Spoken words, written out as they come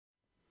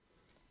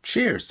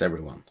Cheers,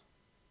 everyone!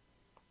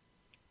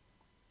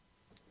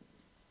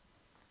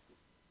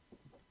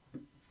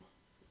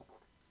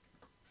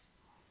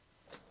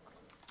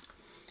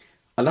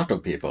 A lot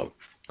of people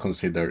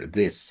consider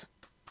this,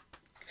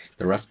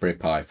 the Raspberry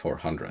Pi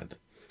 400,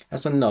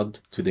 as a nod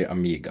to the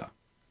Amiga,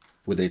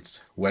 with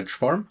its wedge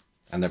form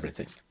and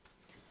everything.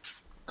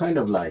 Kind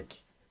of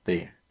like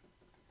the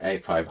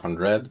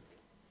A500,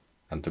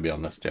 and to be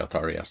honest, the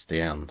Atari ST,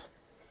 and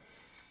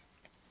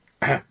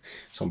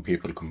some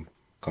people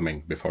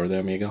coming before the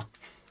Amiga.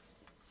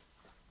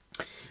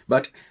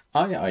 But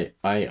I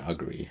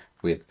agree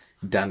with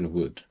Dan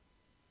Wood.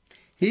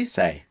 He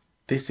say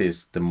this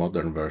is the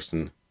modern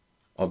version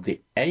of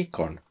the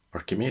Acorn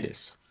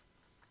Archimedes.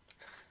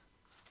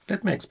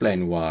 Let me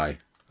explain why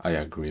I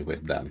agree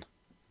with Dan.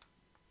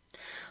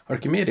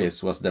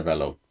 Archimedes was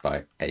developed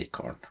by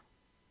Acorn.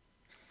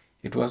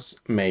 It was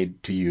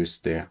made to use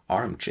the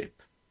ARM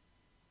chip.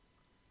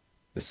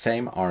 The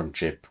same ARM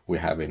chip we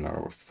have in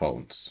our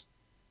phones,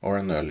 or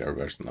an earlier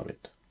version of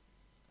it.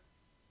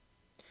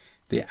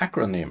 The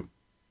acronym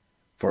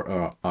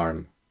for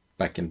ARM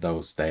back in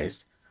those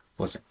days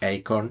was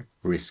Acorn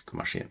RISC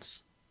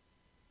machines.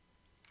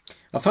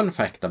 A fun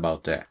fact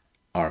about the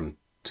ARM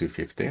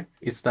 250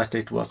 is that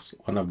it was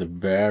one of the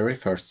very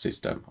first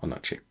systems on a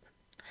chip,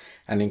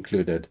 and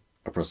included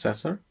a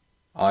processor,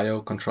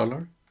 I/O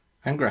controller,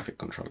 and graphic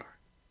controller.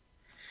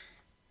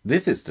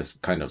 This is the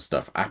kind of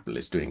stuff Apple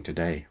is doing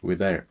today with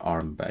their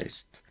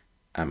ARM-based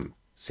M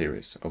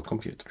series of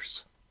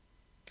computers.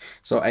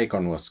 So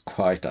Acorn was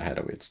quite ahead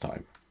of its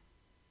time.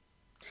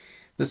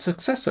 The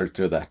successor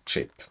to that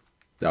chip,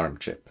 the ARM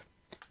chip,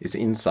 is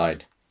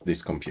inside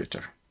this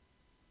computer,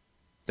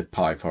 the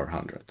Pi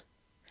 400.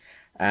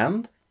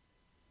 And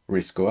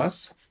RISC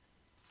OS,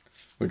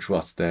 which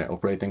was the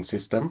operating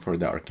system for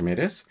the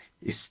Archimedes,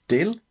 is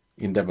still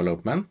in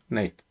development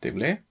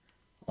natively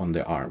on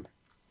the ARM,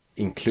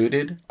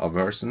 included a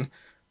version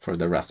for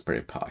the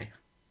Raspberry Pi.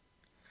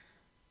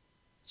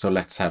 So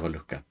let's have a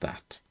look at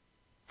that.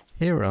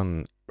 Here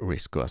on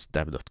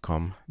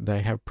riscosdev.com,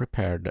 they have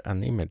prepared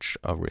an image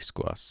of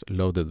RISC OS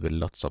loaded with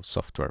lots of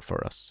software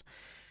for us,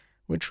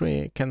 which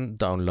we can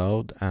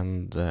download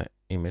and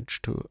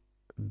image to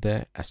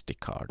the SD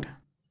card,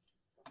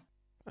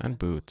 and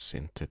boots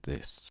into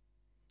this.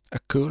 A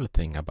cool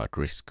thing about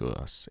RISC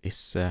OS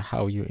is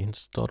how you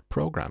install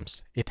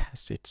programs. It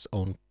has its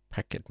own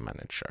package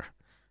manager.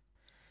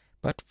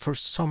 But for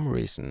some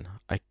reason,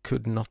 I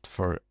could not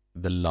for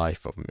the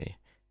life of me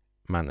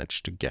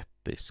manage to get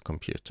this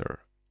computer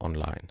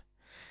online.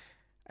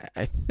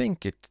 I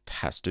think it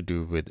has to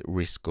do with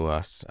RISC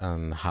OS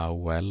and how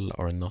well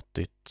or not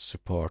it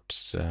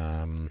supports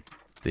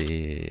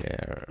the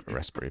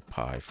Raspberry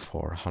Pi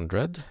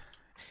 400.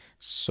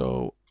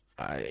 So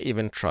I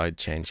even tried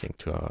changing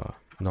to a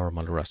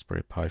normal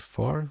Raspberry Pi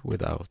 4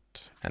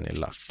 without any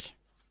luck.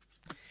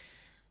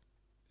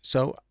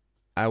 So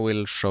I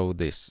will show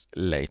this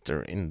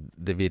later in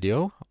the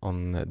video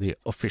on the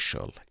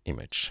official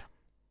image.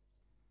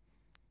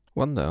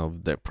 One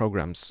of the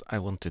programs I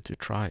wanted to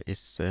try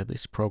is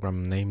this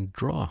program named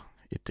Draw.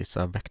 It is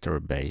a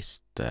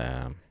vector-based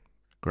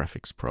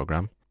graphics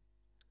program,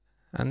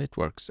 and it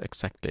works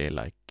exactly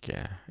like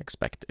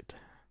expected.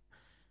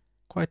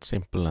 Quite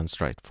simple and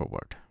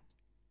straightforward.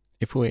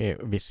 If we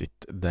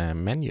visit the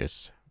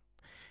menus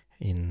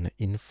in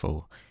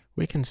Info,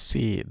 we can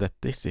see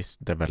that this is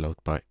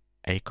developed by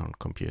Acorn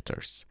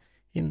Computers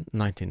in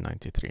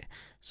 1993.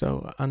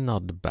 So a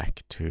nod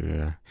back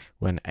to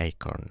when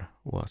Acorn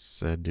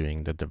was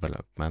doing the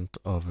development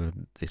of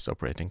this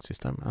operating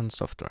system and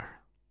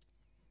software.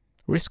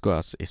 RISC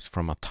OS is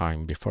from a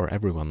time before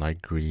everyone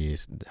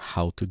agrees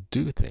how to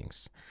do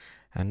things,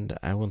 and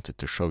I wanted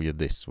to show you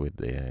this with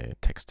the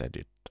text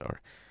editor.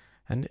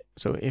 And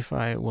so if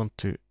I want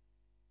to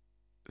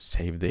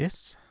save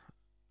this,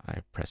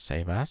 I press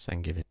Save As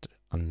and give it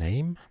a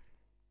name.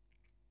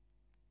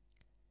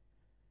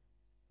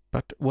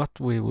 But what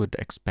we would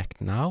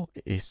expect now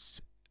is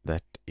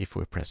that if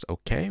we press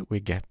OK, we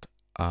get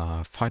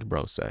a file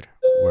browser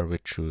where we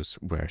choose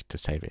where to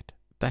save it.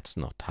 That's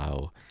not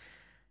how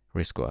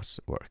RISC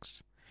OS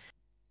works.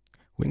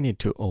 We need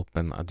to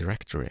open a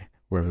directory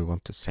where we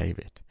want to save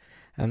it.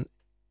 And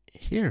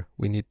here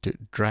we need to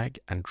drag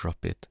and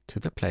drop it to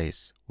the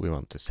place we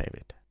want to save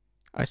it.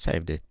 I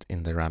saved it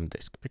in the RAM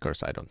disk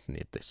because I don't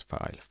need this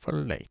file for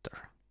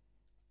later.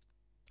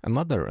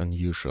 Another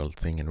unusual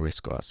thing in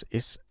RISC OS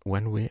is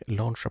when we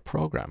launch a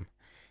program,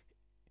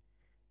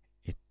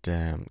 it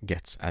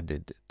gets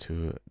added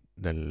to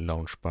the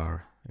launch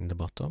bar in the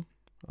bottom,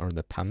 or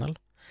the panel,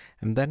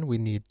 and then we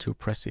need to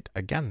press it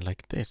again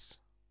like this,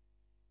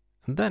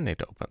 and then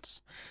it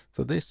opens.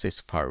 So this is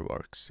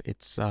Fireworks.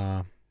 It's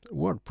a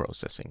word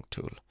processing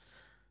tool.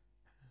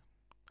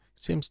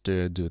 Seems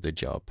to do the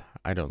job.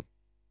 I don't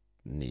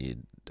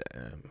need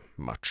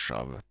much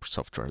of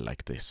software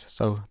like this,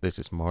 so this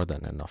is more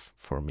than enough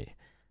for me.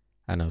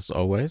 And as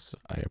always,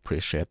 I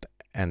appreciate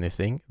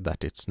anything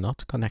that it's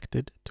not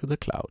connected to the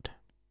cloud.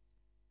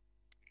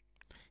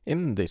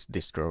 In this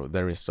distro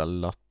there is a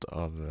lot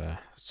of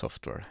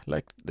software,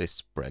 like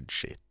this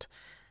spreadsheet,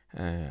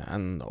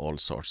 and all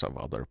sorts of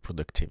other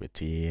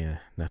productivity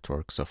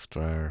network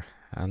software,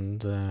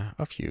 and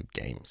a few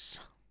games.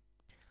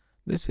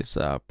 This is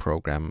a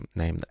program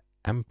named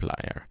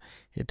Amplier.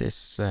 It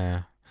is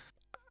a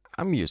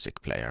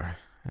music player.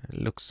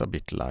 It looks a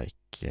bit like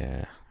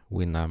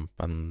Winamp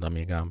and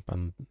Amiga Amp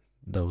and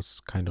those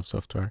kind of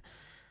software.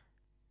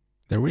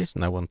 The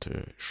reason I want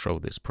to show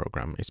this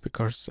program is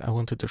because I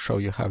wanted to show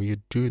you how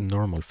you do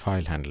normal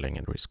file handling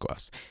in RISC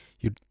OS.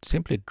 You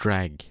simply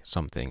drag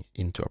something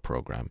into a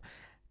program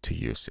to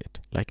use it,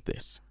 like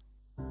this.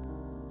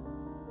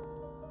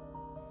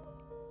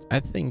 I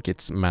think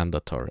it's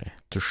mandatory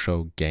to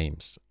show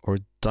games, or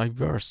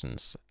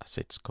diversions as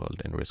it's called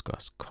in RISC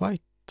OS.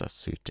 Quite a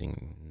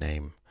suiting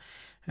name.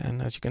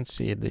 And as you can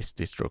see, this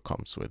distro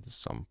comes with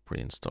some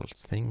pre-installed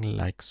thing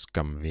like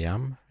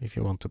ScumVM if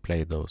you want to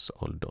play those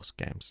old DOS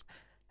games.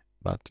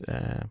 But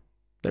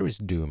there is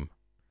Doom.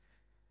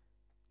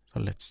 So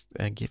let's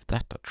give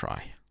that a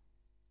try.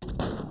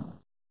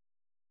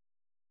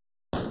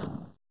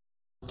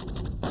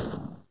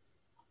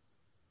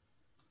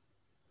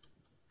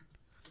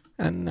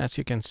 And as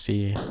you can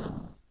see,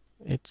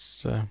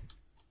 it's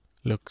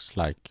looks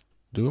like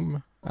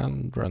Doom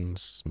and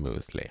runs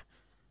smoothly.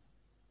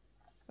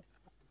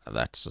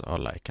 That's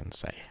all I can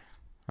say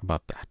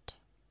about that.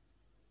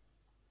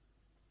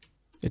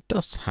 It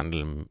does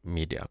handle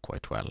media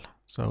quite well.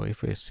 So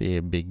if we see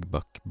a big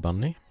buck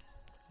bunny,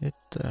 it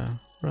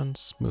runs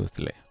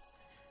smoothly.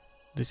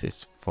 This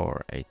is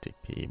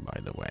 480p,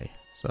 by the way.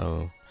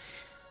 So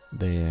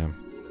the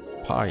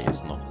Pi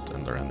is not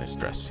under any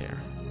stress here.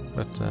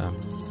 But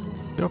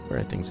the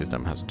operating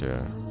system has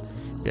to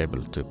be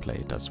able to play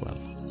it as well.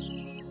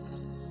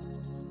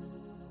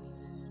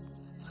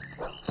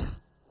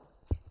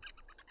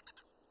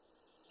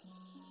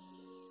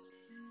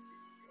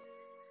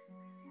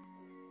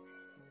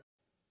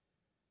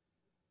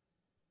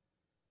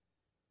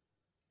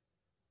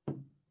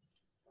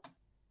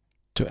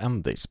 To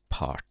end this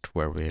part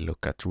where we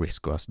look at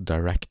RISC OS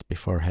Direct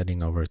before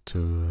heading over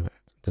to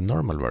the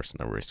normal version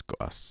of RISC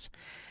OS,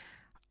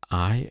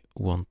 I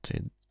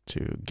wanted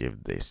to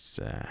give this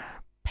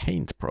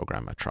paint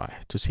program a try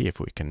to see if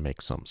we can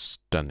make some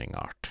stunning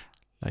art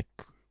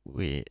like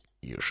we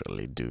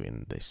usually do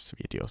in these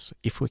videos,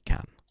 if we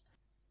can.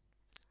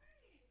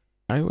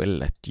 I will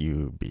let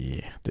you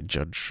be the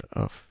judge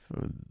of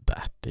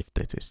that, if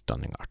this is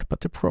stunning art,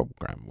 but the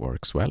program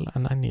works well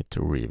and I need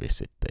to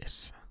revisit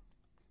this.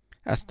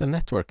 As the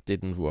network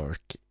didn't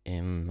work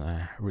in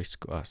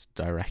RISC OS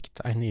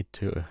Direct, I need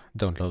to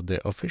download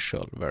the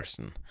official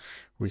version,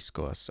 RISC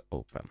OS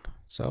Open.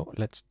 So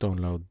let's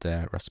download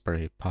the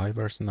Raspberry Pi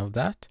version of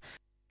that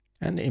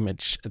and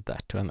image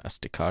that to an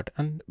SD card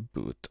and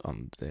boot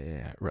on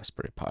the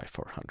Raspberry Pi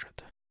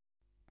 400.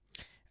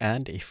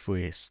 And if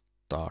we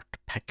start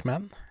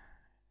Pac-Man,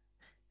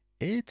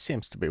 it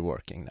seems to be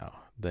working now.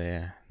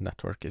 The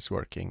network is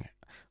working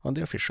on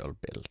the official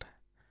build.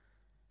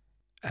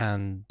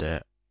 And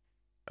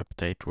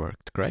update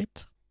worked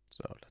great,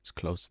 so let's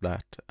close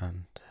that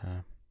and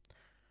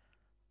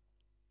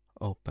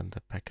open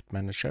the packet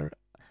manager.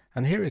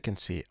 And here you can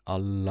see a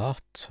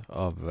lot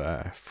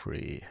of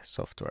free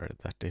software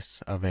that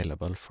is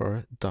available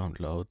for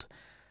download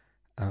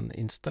and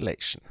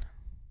installation.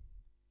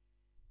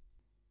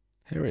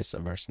 Here is a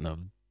version of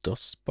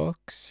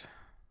DOSBox,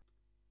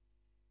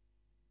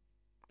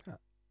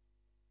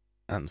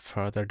 and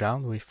further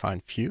down we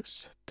find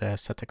Fuse, the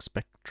ZX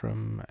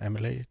Spectrum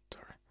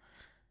emulator.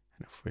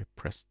 And if we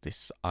press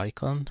this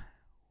icon,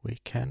 we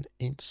can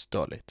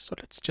install it. So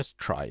let's just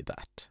try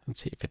that and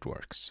see if it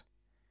works.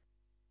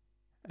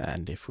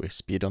 And if we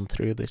speed on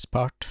through this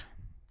part,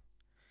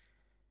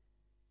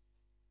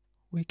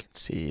 we can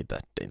see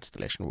that the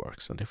installation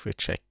works. And if we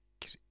check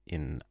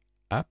in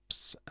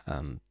apps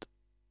and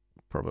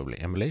probably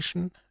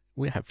emulation,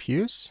 we have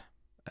Fuse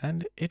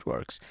and it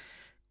works.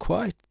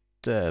 Quite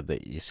the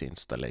easy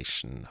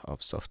installation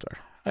of software.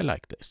 I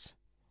like this.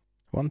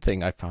 One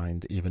thing I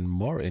find even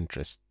more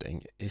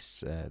interesting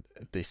is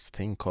this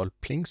thing called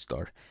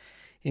Plingstor.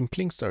 In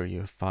Plingstor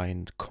you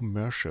find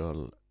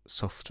commercial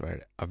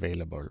software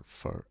available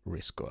for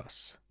RISC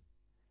OS.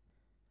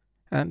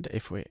 And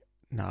if we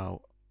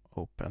now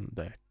open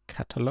the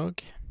catalog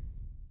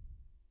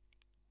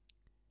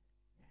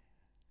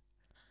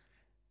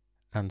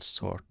and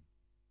sort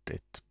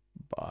it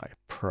by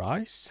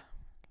price,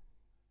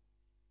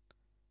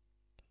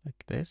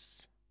 like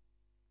this,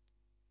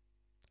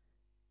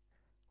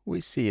 we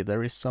see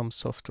there is some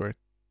software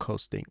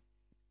costing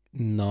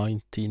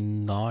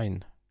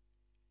 £99.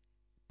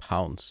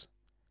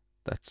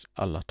 That's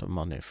a lot of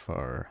money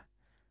for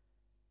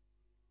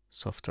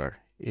software,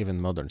 even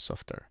modern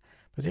software.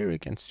 But here you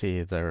can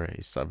see there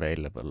is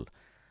available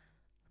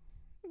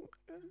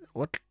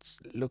what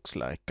looks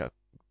like a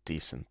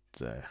decent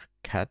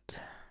CAD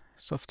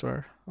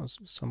software of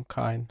some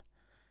kind.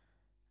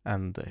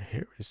 And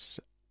here is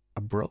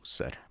a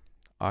browser,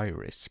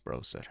 Iris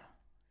browser,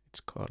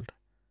 it's called.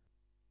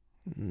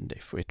 And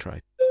if we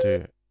try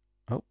to,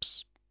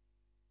 oops,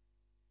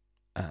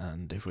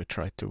 And if we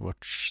try to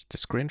watch the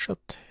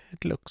screenshot,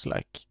 it looks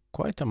like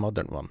quite a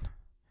modern one.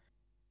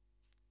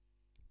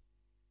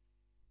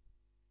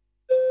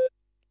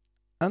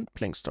 And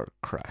Plingstar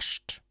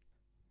crashed.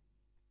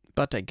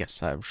 But I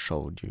guess I've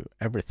showed you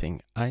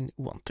everything I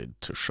wanted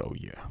to show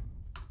you.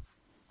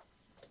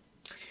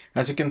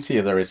 As you can see,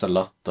 there is a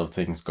lot of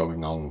things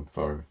going on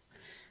for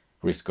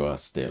RISC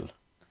OS still.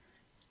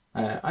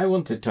 I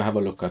wanted to have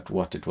a look at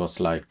what it was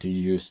like to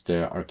use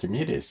the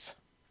Archimedes.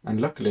 And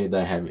luckily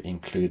they have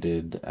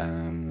included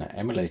an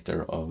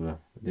emulator of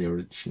the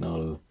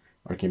original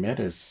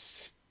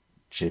Archimedes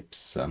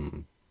chips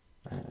and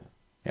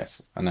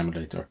yes, an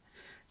emulator,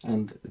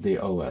 and the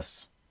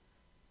OS.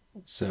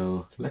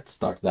 So let's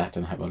start that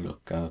and have a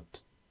look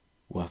at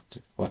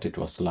what it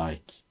was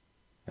like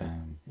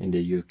in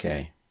the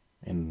UK.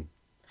 In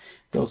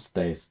those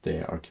days,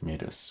 the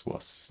Archimedes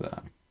was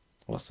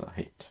a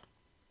hit.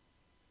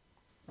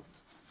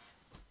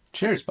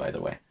 Cheers, by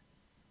the way.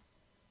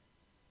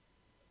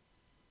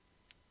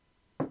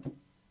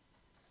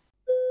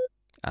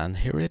 And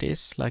here it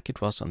is, like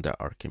it was on the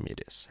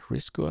Archimedes,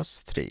 RISC OS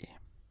 3.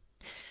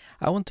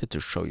 I wanted to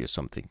show you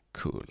something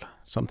cool,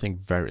 something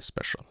very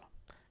special.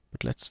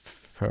 But let's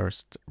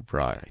first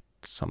write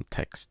some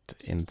text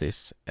in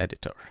this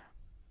editor.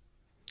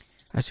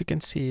 As you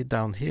can see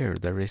down here,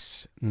 there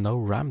is no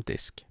RAM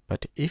disk,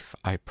 but if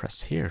I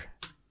press here,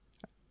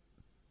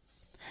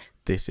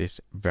 this is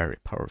very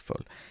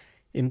powerful.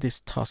 In this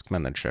task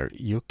manager,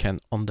 you can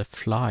on the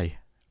fly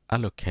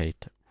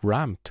allocate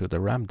RAM to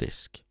the RAM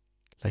disk,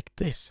 like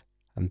this.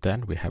 And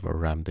then we have a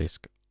RAM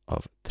disk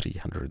of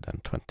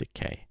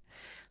 320K.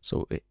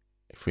 So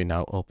if we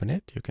now open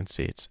it, you can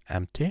see it's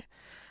empty.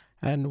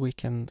 And we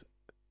can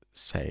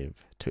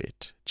save to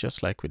it,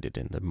 just like we did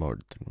in the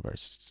modern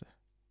versions.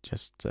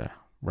 Just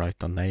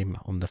write a name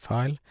on the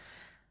file,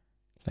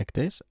 like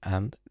this,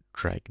 and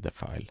drag the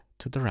file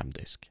to the RAM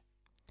disk.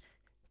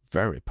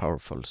 Very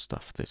powerful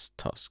stuff, this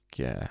task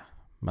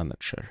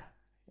manager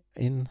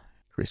in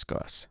RISC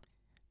OS.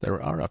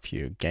 There are a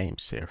few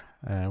games here.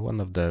 One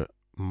of the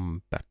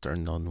better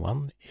known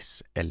one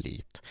is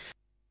Elite.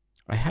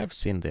 I have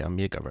seen the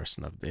Amiga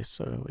version of this,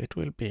 so it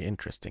will be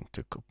interesting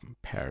to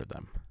compare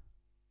them.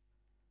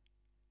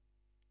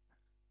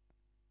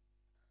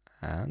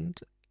 And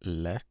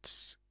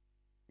let's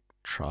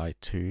try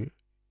to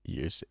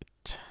use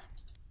it.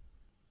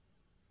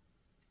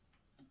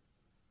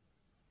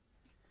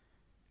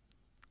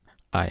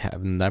 I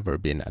have never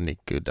been any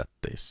good at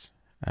this.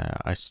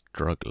 I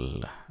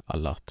struggle a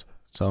lot.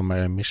 So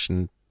my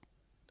mission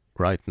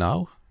right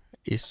now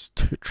is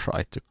to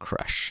try to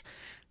crash,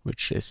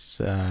 which is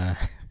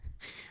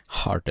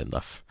hard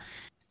enough.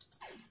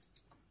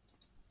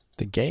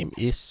 The game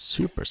is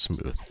super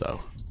smooth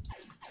though.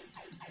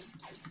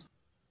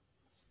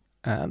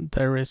 And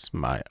there is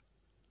my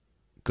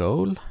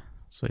goal.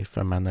 So if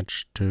I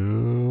manage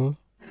to...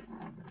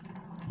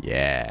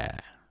 yeah,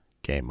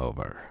 game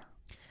over.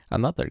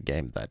 Another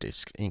game that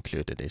is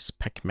included is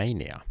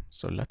Pac-Mania.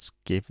 So let's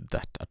give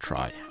that a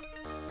try.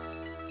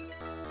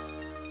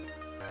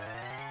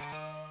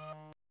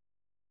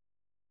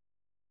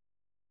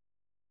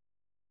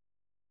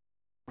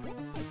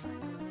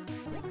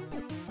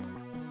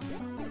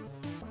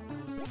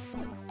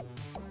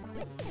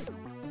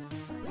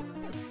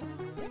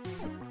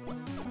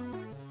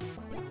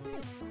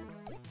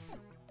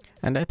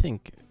 And I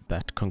think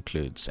that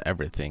concludes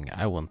everything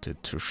I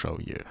wanted to show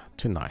you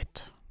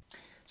tonight.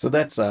 So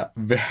that's a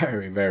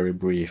very, very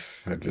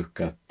brief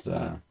look at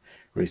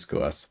RISC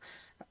OS.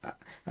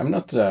 I'm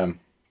not, I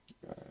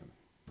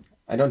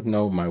don't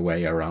know my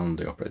way around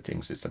the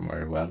operating system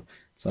very well.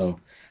 So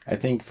I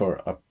think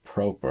for a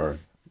proper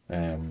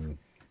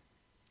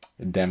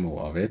demo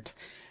of it,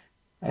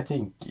 I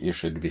think you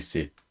should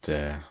visit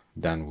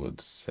Dan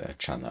Wood's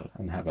channel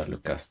and have a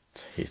look at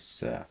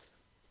his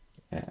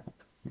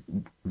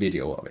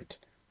video of it.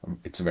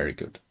 It's very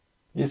good.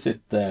 Is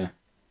it the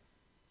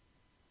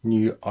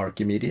new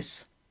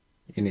Archimedes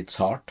in its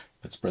heart?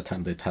 Let's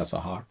pretend it has a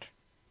heart.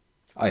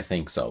 I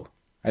think so.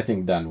 I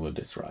think Dan Wood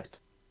is right.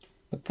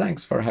 But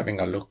thanks for having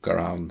a look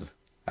around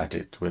at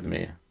it with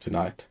me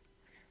tonight.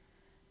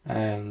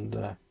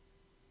 And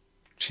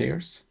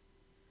cheers.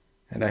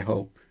 And I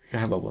hope you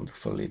have a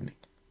wonderful evening.